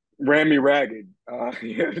ran me ragged,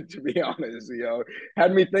 to be honest.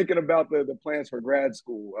 Had me thinking about the plans for grad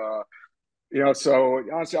school. So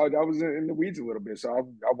honestly, I was in the weeds a little bit, so I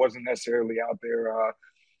wasn't necessarily out there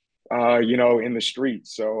in the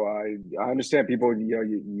streets. So I understand people.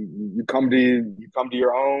 You come to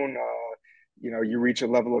your own. You reach a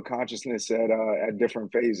level of consciousness at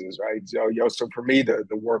different phases, right? So for me, the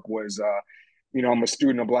work was, I'm a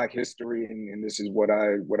student of Black history, and this is what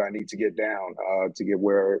I need to get down to get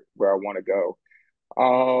where I want to go.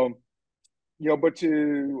 But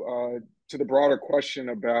to the broader question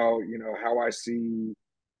about how I see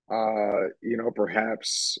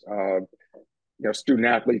perhaps student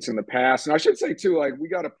athletes in the past, and I should say too, like, we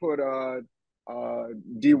got to put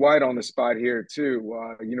D. White on the spot here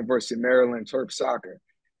too. University of Maryland Terp soccer.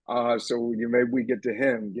 So maybe we get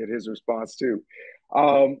his response too.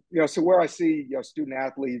 So where I see student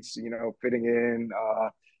athletes fitting in,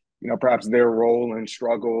 perhaps their role and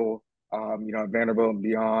struggle, at Vanderbilt and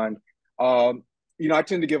beyond. I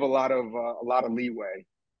tend to give a lot of leeway,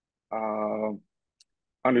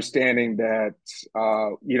 understanding that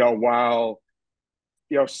while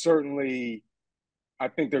certainly I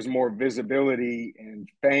think there's more visibility and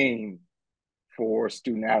fame for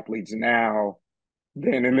student athletes now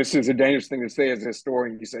than, and this is a dangerous thing to say as a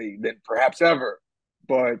historian, you say, than perhaps ever.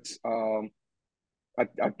 But I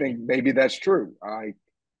think maybe that's true.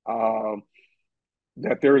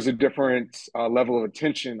 That there is a different level of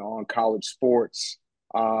attention on college sports,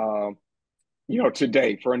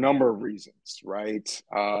 today, for a number of reasons, right?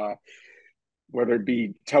 Whether it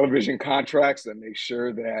be television contracts that make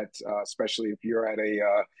sure that, especially if you're at a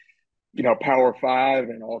Power Five,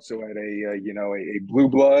 and also at a blue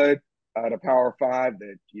blood at a Power Five,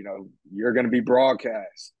 that you're going to be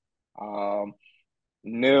broadcast.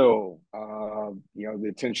 The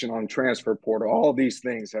attention on transfer portal, all these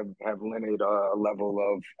things have limited a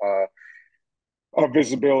level of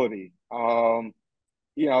visibility. So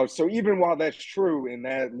even while that's true, and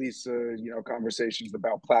that leads to conversations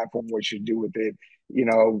about platform, what you do with it.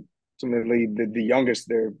 Ultimately, the youngest,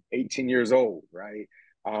 they're 18 years old, right?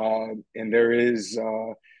 And there is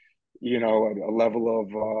a level of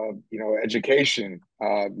education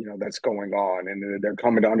that's going on, and they're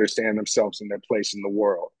coming to understand themselves and their place in the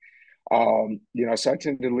world. So I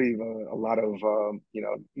tend to leave a lot of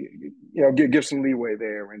give some leeway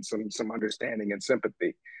there and some understanding and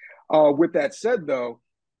sympathy. With that said, though,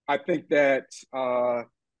 I think that on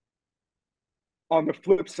the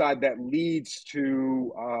flip side, that leads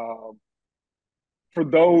to, for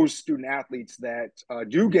those student athletes that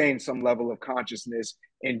do gain some level of consciousness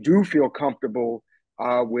and do feel comfortable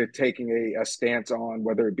with taking a stance on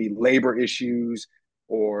whether it be labor issues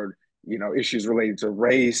or issues related to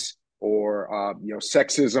race or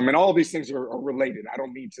sexism, and all these things are related. I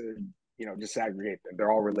don't mean to disaggregate them;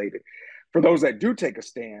 they're all related. For those that do take a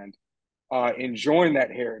stand, enjoying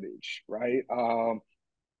that heritage, right? I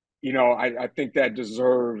think that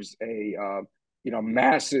deserves a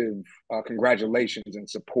massive congratulations and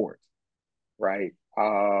support, right?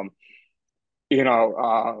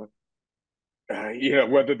 Whether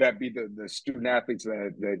that be the student athletes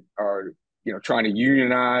that are trying to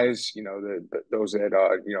unionize, those at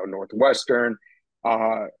Northwestern,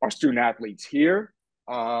 our student athletes here,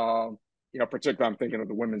 particularly I'm thinking of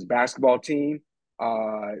the women's basketball team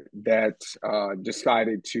that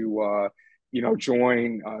decided to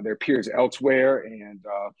join their peers elsewhere and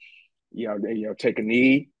they take a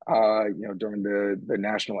knee during the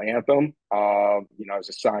national anthem as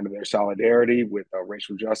a sign of their solidarity with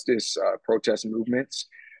racial justice protest movements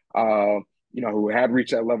who had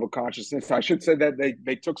reached that level of consciousness. I should say that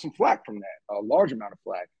they took some flack from that, a large amount of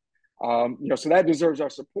flack. So that deserves our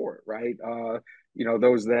support, right?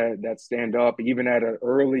 Those that stand up even at an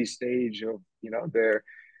early stage of their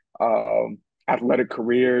athletic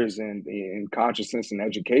careers and in consciousness and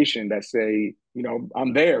education that say,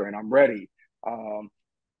 I'm there and I'm ready.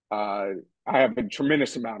 I have a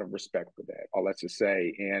tremendous amount of respect for that, all that's to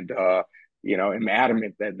say. And, am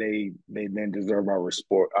adamant that they then deserve our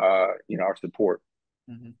support, our support.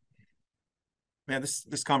 Mm-hmm. Man,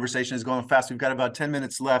 this conversation is going fast. We've got about 10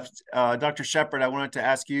 minutes left. Dr. Sheppard, I wanted to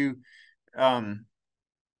ask you,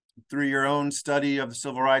 through your own study of the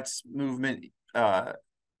civil rights movement,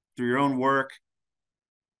 through your own work,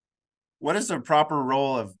 what is the proper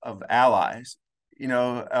role of allies? I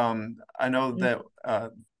know that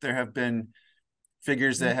there have been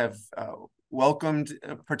figures that have welcomed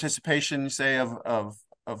participation, say, of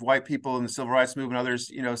white people in the civil rights movement.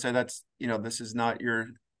 Others, say that's, this is not your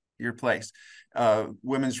place.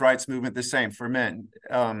 Women's rights movement, the same for men.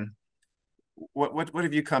 What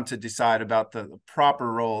have you come to decide about the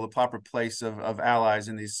proper role, the proper place of allies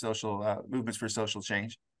in these social movements for social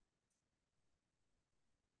change?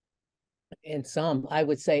 In some, I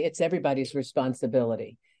would say it's everybody's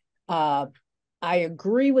responsibility. I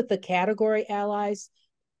agree with the category allies,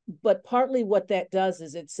 but partly what that does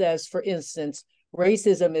is it says, for instance,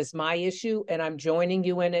 racism is my issue and I'm joining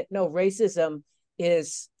you in it. No, racism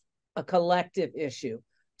is a collective issue.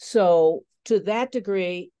 So to that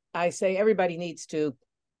degree, I say everybody needs to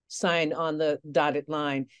sign on the dotted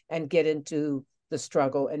line and get into the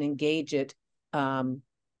struggle and engage it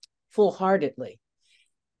full-heartedly.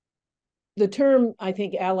 The term, I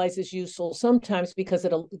think, allies is useful sometimes because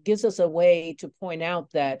it gives us a way to point out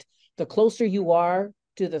that the closer you are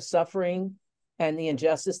to the suffering and the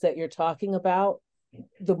injustice that you're talking about,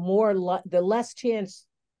 the less chance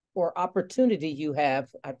or opportunity you have,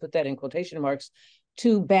 I put that in quotation marks,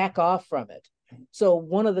 to back off from it. So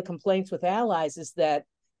one of the complaints with allies is that,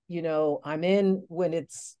 I'm in when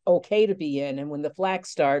it's okay to be in, and when the flack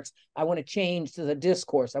starts, I want to change the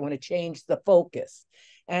discourse. I want to change the focus.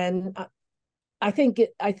 And I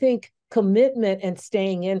think commitment and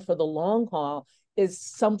staying in for the long haul is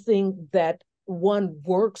something that one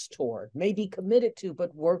works toward, may be committed to,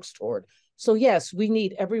 but works toward. So yes, we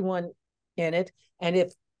need everyone in it. And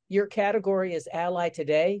if your category is ally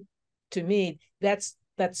today, to me, that's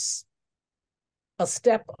a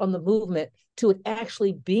step on the movement to it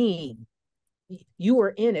actually being, you are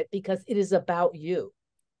in it because it is about you.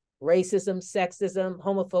 Racism, sexism,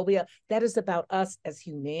 homophobia, that is about us as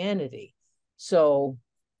humanity. So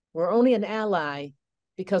we're only an ally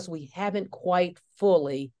because we haven't quite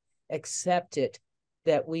fully accepted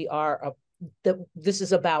that that this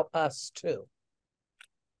is about us too.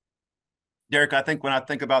 Derrick, I think when I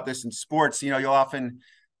think about this in sports, you'll often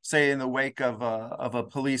say in the wake of a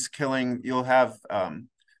police killing, you'll have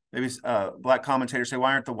maybe Black commentators say,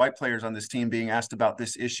 why aren't the white players on this team being asked about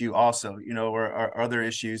this issue also, or other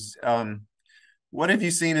issues? What have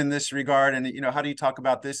you seen in this regard? And, how do you talk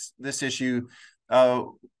about this issue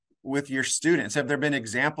with your students? Have there been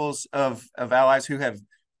examples of allies who have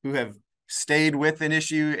stayed with an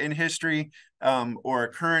issue in history, or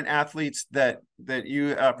current athletes that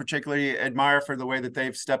you particularly admire for the way that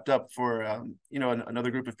they've stepped up for,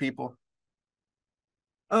 another group of people?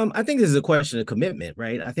 I think this is a question of commitment,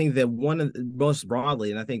 right? I think that one of most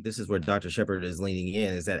broadly, and I think this is where Dr. Sheppard is leaning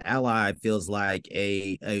in, is that ally feels like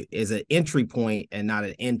is an entry point and not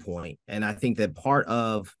an end point. And I think that part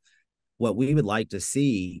of what we would like to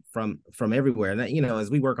see from everywhere, and that, as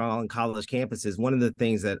we work on college campuses, one of the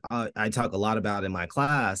things that I talk a lot about in my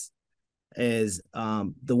class is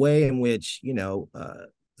the way in which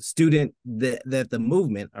student that the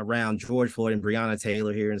movement around George Floyd and Breonna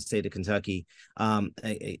Taylor here in the state of Kentucky,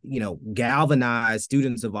 galvanized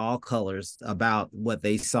students of all colors about what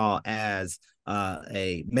they saw as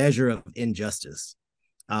a measure of injustice.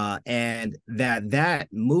 And that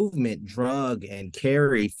movement drug and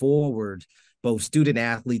carried forward both student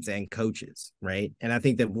athletes and coaches, right? And I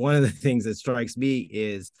think that one of the things that strikes me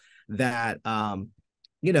is that,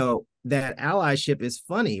 that allyship is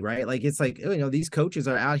funny, right? Like, it's like, you know, these coaches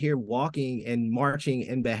are out here walking and marching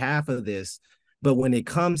in behalf of this. But when it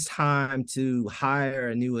comes time to hire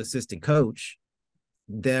a new assistant coach,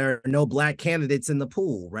 there are no Black candidates in the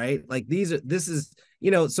pool, right? Like, this is, you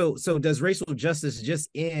know, so does racial justice just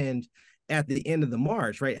end at the end of the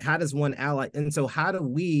march, right? How does one ally? And so how do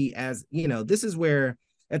we, as, you know, this is where,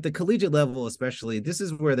 at the collegiate level especially, this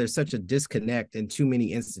is where there's such a disconnect in too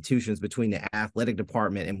many institutions between the athletic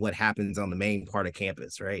department and what happens on the main part of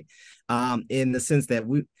campus, right? In the sense that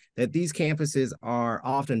these campuses are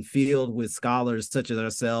often filled with scholars such as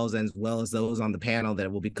ourselves, as well as those on the panel that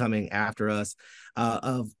will be coming after us,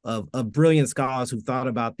 of brilliant scholars who thought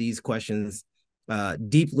about these questions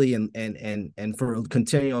deeply and for a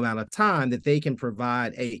continual amount of time, that they can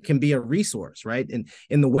can be a resource, right? And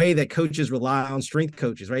in the way that coaches rely on strength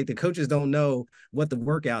coaches, right? The coaches don't know what the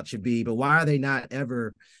workout should be, but why are they not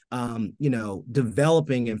ever, you know,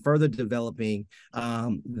 developing and further developing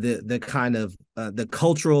the kind of the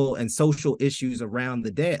cultural and social issues around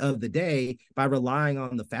the day by relying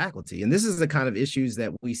on the faculty? And this is the kind of issues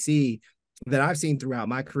that we see, that I've seen throughout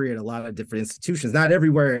my career at a lot of different institutions. Not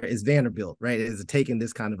everywhere is Vanderbilt, right, is taking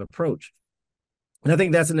this kind of approach. And I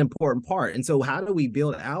think that's an important part. And so how do we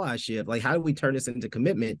build allyship? Like, how do we turn this into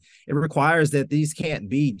commitment? It requires that these can't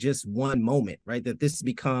be just one moment, right? That this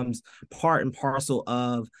becomes part and parcel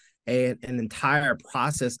of an entire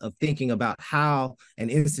process of thinking about how an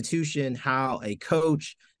institution, how a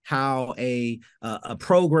coach, how a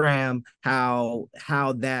program, how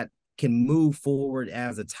that can move forward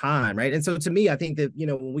as a time, right? And so to me, I think that, you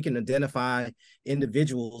know, when we can identify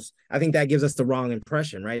individuals, I think that gives us the wrong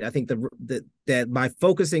impression, right? I think that by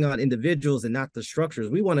focusing on individuals and not the structures,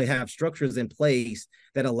 we want to have structures in place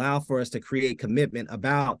that allow for us to create commitment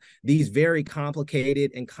about these very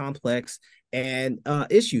complicated and complex and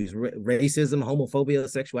issues, racism, homophobia,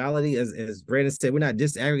 sexuality, as Brandon said, we're not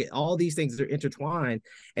disaggregate. All these things are intertwined.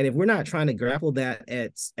 And if we're not trying to grapple that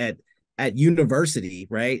at university,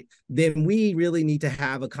 right, then we really need to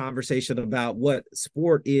have a conversation about what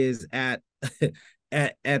sport is at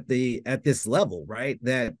this level, right?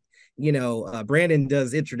 That, you know, Brandon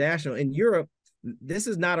does international. In Europe, this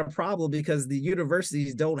is not a problem because the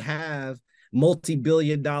universities don't have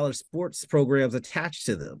multi-billion-dollar sports programs attached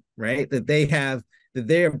to them, right? That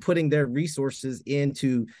they're putting their resources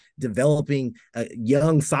into developing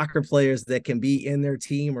young soccer players that can be in their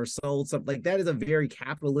team or sold. Something like that is a very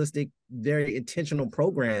capitalistic, very intentional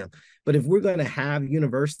program. But if we're going to have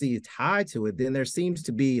universities tied to it, then there seems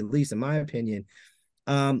to be, at least in my opinion,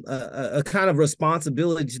 a kind of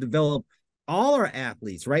responsibility to develop all our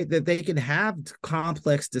athletes, right? That they can have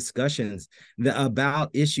complex discussions about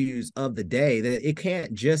issues of the day, that it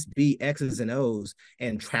can't just be X's and O's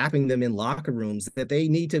and trapping them in locker rooms, that they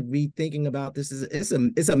need to be thinking about this. It's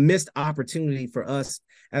a missed opportunity for us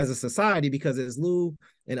as a society, because as Lou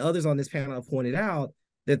and others on this panel have pointed out,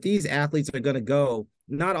 that these athletes are going to go,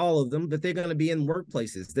 not all of them, but they're going to be in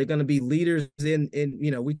workplaces. They're going to be leaders in,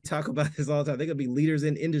 you know, we talk about this all the time. They're going to be leaders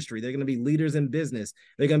in industry. They're going to be leaders in business.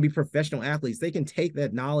 They're going to be professional athletes. They can take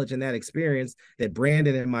that knowledge and that experience that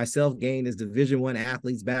Brandon and myself gained as Division I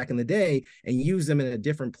athletes back in the day and use them in a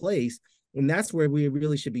different place. And that's where we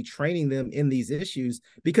really should be training them in these issues,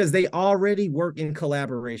 because they already work in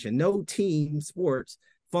collaboration. No team sports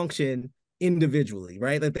function individually,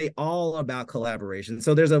 right? Like, they all about collaboration.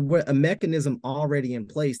 So there's a mechanism already in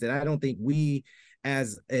place that I don't think we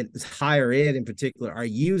as higher ed in particular are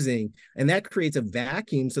using. And that creates a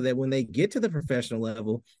vacuum so that when they get to the professional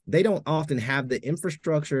level, they don't often have the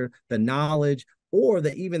infrastructure, the knowledge, or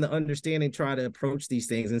even the understanding to try to approach these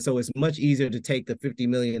things. And so it's much easier to take the $50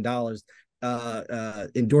 million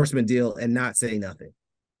endorsement deal and not say nothing.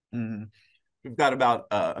 Mm-hmm. We've got about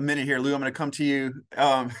a minute here. Lou, I'm going to come to you.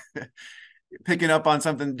 Picking up on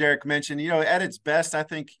something Derrick mentioned, you know, at its best, I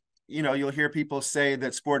think, you know, you'll hear people say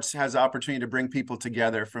that sports has the opportunity to bring people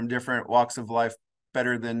together from different walks of life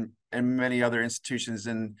better than in many other institutions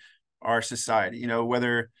in our society, you know,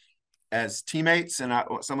 whether as teammates. And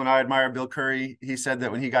someone I admire, Bill Curry, he said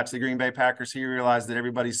that when he got to the Green Bay Packers, he realized that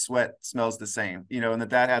everybody's sweat smells the same, you know, and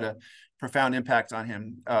that had a profound impact on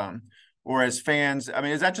him. Or as fans, I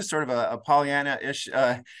mean, is that just sort of a Pollyanna-ish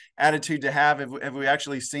attitude to have? Have we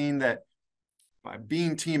actually seen that by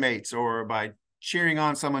being teammates or by cheering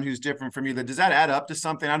on someone who's different from you, does that add up to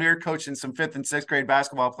something? I'm here coaching some 5th and 6th grade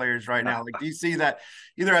basketball players right now. Like, do you see that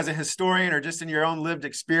either as a historian or just in your own lived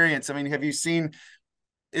experience? I mean, have you seen,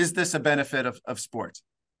 is this a benefit of sports?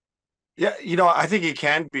 Yeah, I think it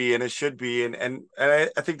can be and it should be. And I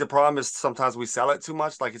think the problem is sometimes we sell it too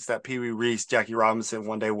much. Like it's that Pee Wee Reese, Jackie Robinson,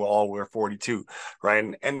 one day we'll all wear 42,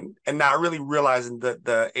 right? And not really realizing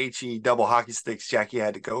the HE double hockey sticks Jackie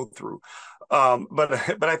had to go through.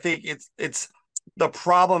 But I think it's the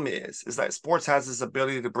problem is that sports has this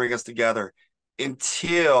ability to bring us together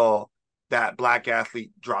until that black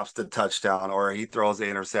athlete drops the touchdown or he throws the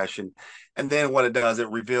interception. And then what it does, it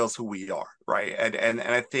reveals who we are, right? And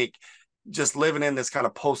I think just living in this kind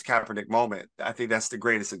of post Kaepernick moment, I think that's the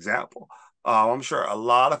greatest example. I'm sure a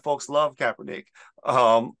lot of folks love Kaepernick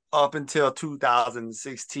up until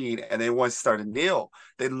 2016, and then once he started kneel,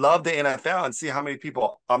 they love the NFL and see how many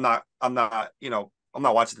people. I'm not, I'm not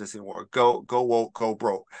watching this anymore. Go woke, go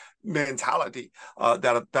broke mentality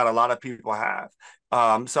that a lot of people have.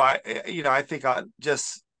 So I think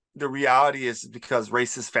just the reality is because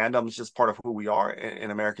racist fandom is just part of who we are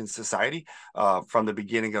in American society from the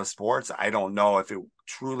beginning of sports. I don't know if it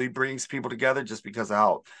truly brings people together just because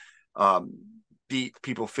of how deep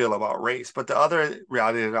people feel about race. But the other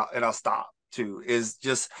reality, and I'll stop too, is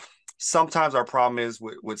just sometimes our problem is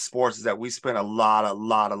with sports is that we spend a lot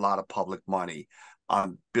of public money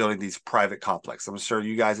on building these private complexes. I'm sure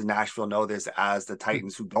you guys in Nashville know this, as the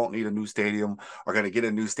Titans, who don't need a new stadium, are going to get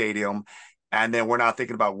a new stadium. And then we're not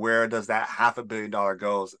thinking about where does that $500 million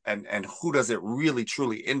goes and who does it really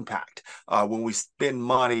truly impact when we spend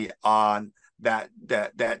money on that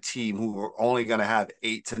team who are only going to have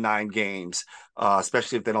 8 to 9 games,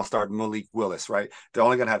 especially if they don't start Malik Willis, right? They're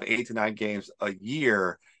only going to have 8 to 9 games a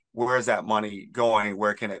year. Where is that money going?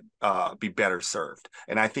 Where can it be better served?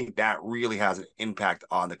 And I think that really has an impact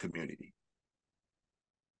on the community.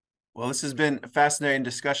 Well, this has been a fascinating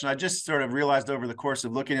discussion. I just sort of realized over the course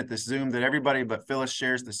of looking at this Zoom that everybody but Phillis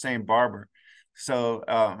shares the same barber. So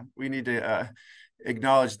we need to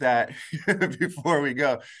acknowledge that before we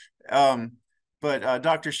go. But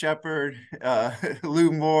Dr. Sheppard,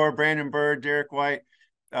 Lou Moore, Brandon Byrd, Derrick White,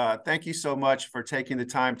 thank you so much for taking the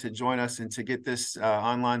time to join us and to get this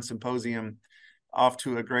online symposium off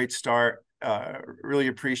to a great start. Really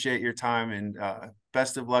appreciate your time, and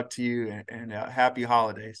best of luck to you, and happy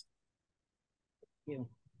holidays. Thank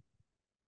you.